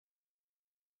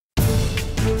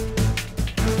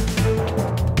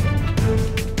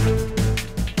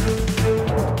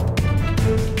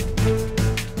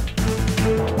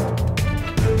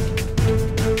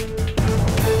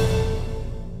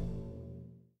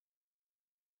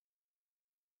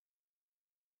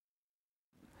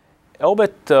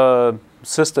Elbit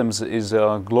Systems is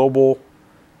a global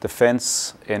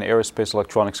defense and aerospace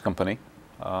electronics company,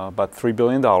 about $3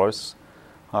 billion,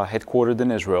 headquartered in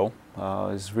Israel.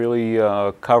 Is really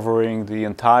covering the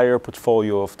entire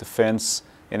portfolio of defense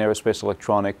and aerospace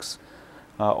electronics,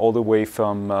 all the way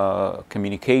from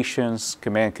communications,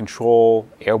 command control,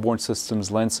 airborne systems,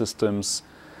 land systems,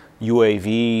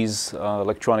 UAVs,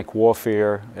 electronic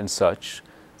warfare, and such.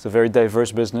 It's a very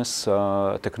diverse business,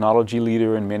 technology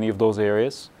leader in many of those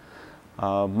areas.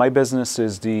 My business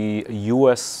is the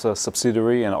U.S.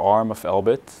 subsidiary and arm of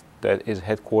Elbit that is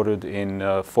headquartered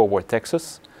in Fort Worth,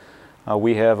 Texas.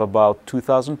 We have about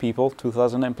 2,000 people,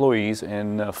 2,000 employees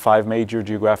in 5 major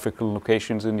geographical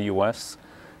locations in the U.S.,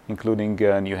 including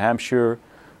New Hampshire,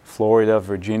 Florida,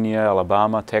 Virginia,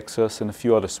 Alabama, Texas, and a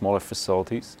few other smaller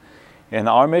facilities. And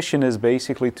our mission is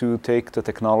basically to take the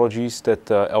technologies that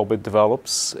Elbit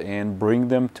develops and bring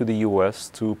them to the U.S.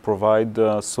 to provide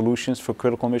solutions for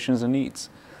critical missions and needs.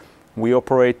 We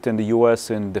operate in the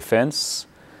U.S. in defense,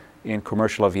 in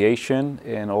commercial aviation,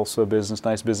 and also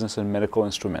nice business in medical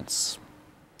instruments.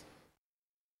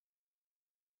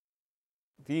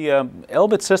 The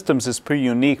Elbit Systems is pretty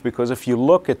unique because if you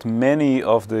look at many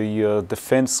of the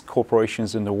defense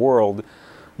corporations in the world,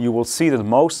 you will see that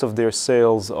most of their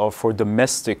sales are for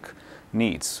domestic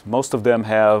needs. Most of them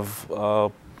have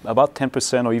about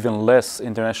 10% or even less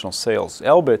international sales.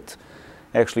 Elbit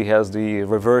actually has the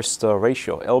reversed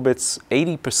ratio.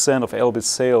 80% of Elbit's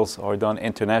sales are done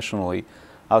internationally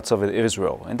outside of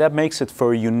Israel. And that makes it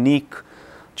for a unique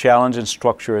challenge and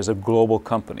structure as a global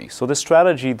company. So the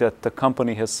strategy that the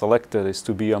company has selected is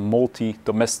to be a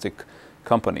multi-domestic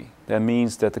company. That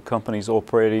means that the company is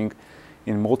operating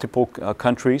in multiple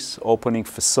countries, opening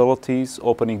facilities,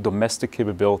 opening domestic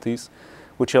capabilities,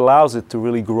 which allows it to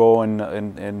really grow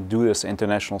and do this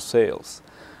international sales.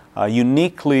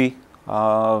 Uniquely,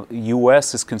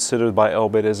 U.S. is considered by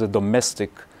Elbit as a domestic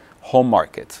home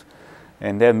market.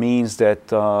 And that means that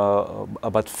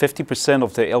about 50%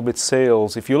 of the Elbit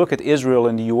sales, if you look at Israel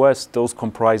and the U.S., those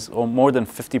comprise more than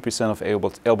 50% of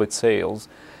Elbit sales.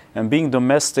 And being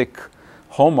domestic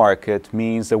home market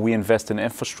means that we invest in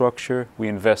infrastructure, we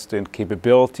invest in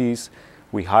capabilities,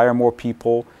 we hire more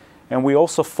people, and we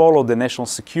also follow the national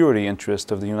security interest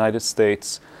of the United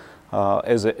States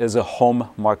as a home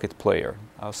market player.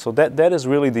 So that is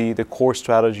really the core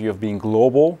strategy of being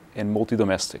global and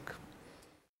multi-domestic.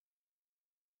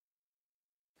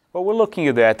 Well, we're looking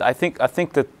at that. I think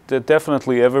that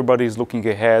definitely everybody's looking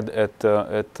ahead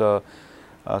at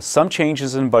some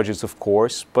changes in budgets, of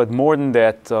course, but more than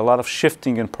that, a lot of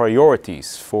shifting in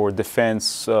priorities for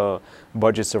defense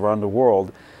budgets around the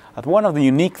world. One of the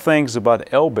unique things about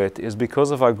Elbit is because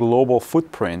of our global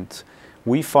footprint,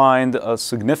 we find a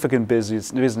significant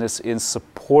business in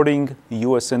supporting the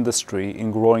U.S. industry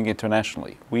in growing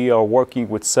internationally. We are working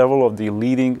with several of the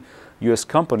leading U.S.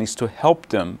 companies to help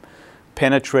them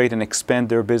penetrate and expand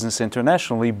their business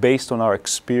internationally based on our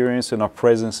experience and our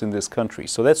presence in this country.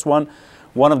 So that's one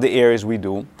of the areas we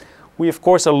do. We, of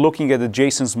course, are looking at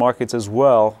adjacent markets as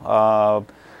well.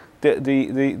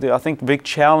 I think the big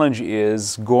challenge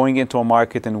is going into a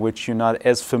market in which you're not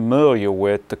as familiar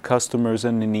with the customers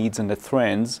and the needs and the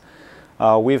trends.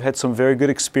 We've had some very good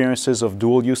experiences of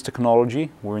dual-use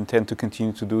technology. We intend to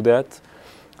continue to do that.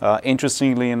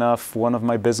 Interestingly enough, one of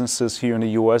my businesses here in the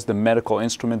U.S., the medical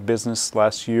instrument business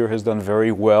last year, has done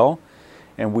very well.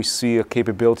 And we see a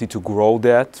capability to grow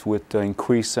that with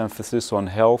increased emphasis on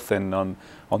health and on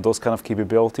those kind of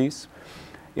capabilities.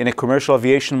 In a commercial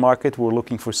aviation market, we're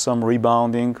looking for some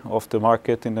rebounding of the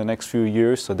market in the next few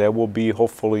years. So that will be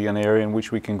hopefully an area in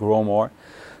which we can grow more.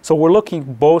 So we're looking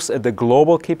both at the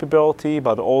global capability,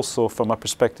 but also from a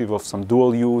perspective of some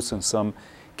dual use and some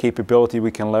capability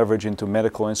we can leverage into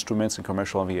medical instruments and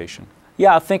commercial aviation.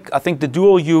 Yeah, I think the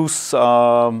dual use,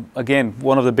 again,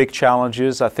 one of the big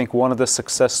challenges. I think one of the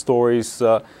success stories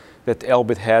that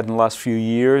Elbit had in the last few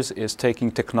years is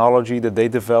taking technology that they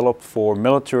developed for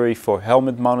military, for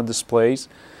helmet-mounted displays,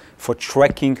 for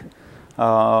tracking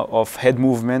of head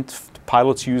movement.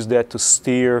 Pilots use that to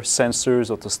steer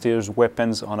sensors or to steer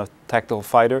weapons on a tactical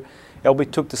fighter.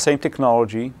 Elbit took the same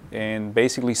technology and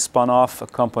basically spun off a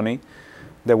company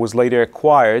that was later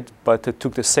acquired, but it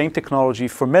took the same technology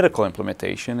for medical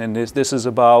implementation. And this is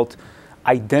about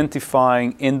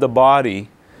identifying in the body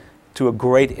to a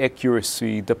great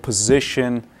accuracy the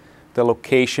position, the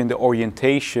location, the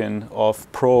orientation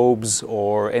of probes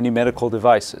or any medical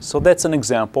devices. So that's an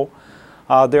example.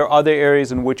 There are other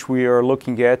areas in which we are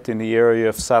looking at in the area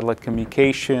of satellite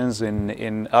communications and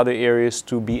in other areas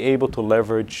to be able to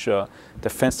leverage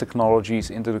defense technologies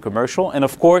into the commercial. And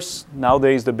of course,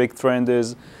 nowadays the big trend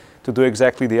is to do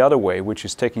exactly the other way, which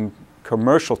is taking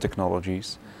commercial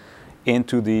technologies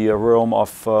into the realm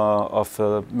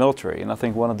of military. And I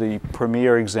think one of the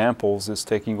premier examples is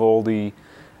taking all the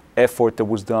effort that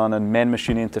was done on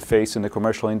man-machine interface in the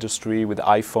commercial industry with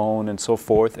iPhone and so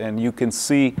forth, and you can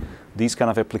see these kind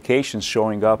of applications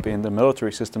showing up in the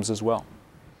military systems as well.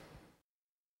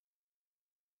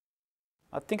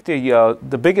 I think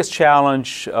the biggest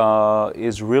challenge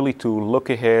is really to look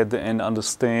ahead and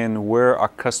understand where our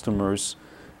customers'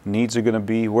 needs are going to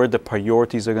be, where the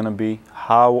priorities are going to be,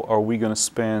 how are we going to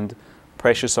spend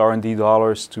precious R&D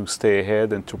dollars to stay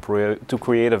ahead and to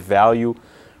create a value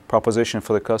proposition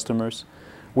for the customers.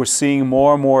 We're seeing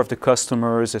more and more of the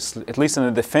customers, at least in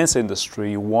the defense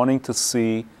industry, wanting to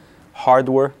see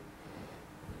hardware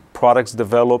products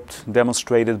developed,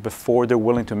 demonstrated before they're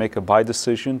willing to make a buy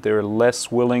decision. They're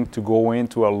less willing to go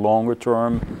into a longer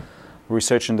term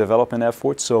research and development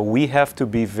effort. So we have to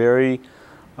be very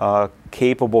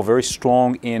capable, very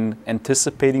strong in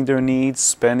anticipating their needs,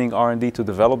 spending R&D to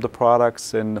develop the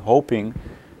products, and hoping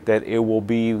that it will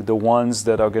be the ones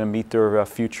that are going to meet their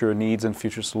future needs and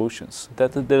future solutions.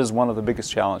 That is one of the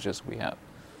biggest challenges we have.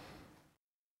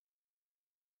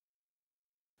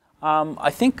 I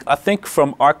think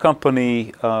from our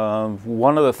company,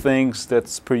 one of the things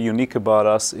that's pretty unique about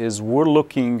us is we're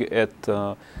looking at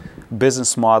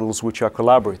business models which are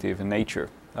collaborative in nature.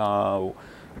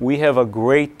 We have a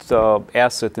great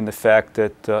asset in the fact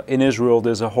that in Israel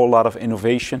there's a whole lot of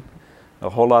innovation, a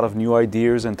whole lot of new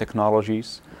ideas and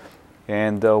technologies.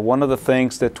 And one of the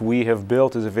things that we have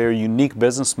built is a very unique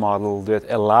business model that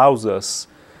allows us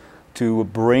to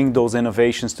bring those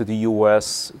innovations to the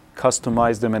U.S.,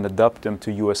 customize them and adapt them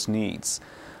to U.S. needs.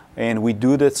 And we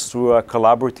do this through a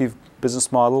collaborative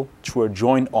business model, through a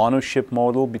joint ownership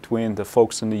model between the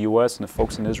folks in the U.S. and the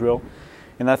folks in Israel.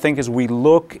 And I think as we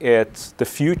look at the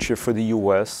future for the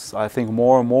U.S., I think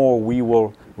more and more we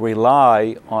will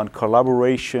rely on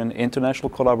collaboration, international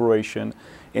collaboration,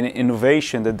 and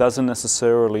innovation that doesn't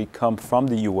necessarily come from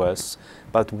the U.S.,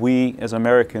 but we as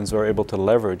Americans are able to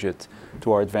leverage it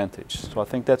to our advantage. So I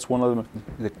think that's one of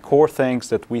the core things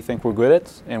that we think we're good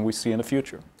at and we see in the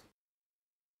future.